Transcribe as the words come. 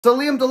So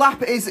Liam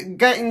Delap is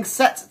getting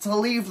set to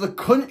leave the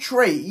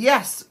country.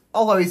 Yes,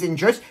 although he's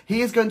injured,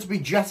 he is going to be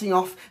jetting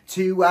off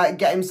to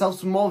get himself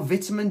some more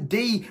vitamin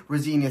D,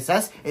 Rosina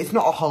says. It's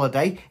not a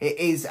holiday, it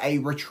is a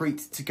retreat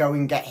to go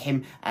and get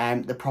him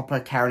the proper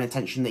care and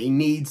attention that he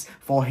needs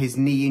for his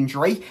knee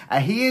injury.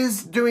 He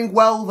is doing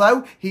well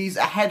though. He's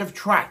ahead of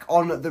track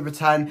on the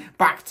return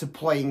back to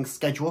playing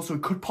schedule, so we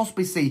could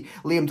possibly see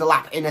Liam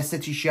Delap in a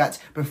City shirt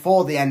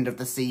before the end of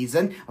the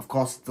season. Of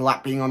course,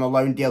 Delap being on a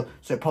loan deal,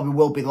 so it probably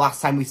will be the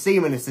last time we see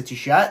him in a City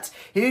shirt.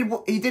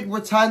 He did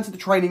return to the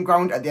training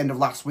ground at the end of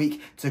last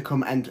week to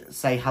come and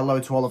say hello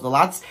to all of the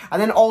lads,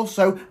 and then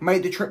also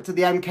made the trip to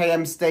the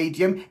MKM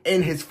Stadium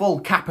in his full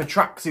Kappa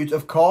tracksuit,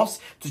 of course,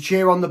 to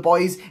cheer on the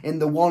boys in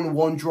the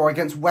 1-1 draw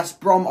against West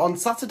Brom on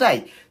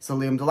Saturday. So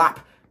Liam Delap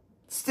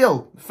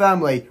still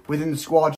firmly within the squad.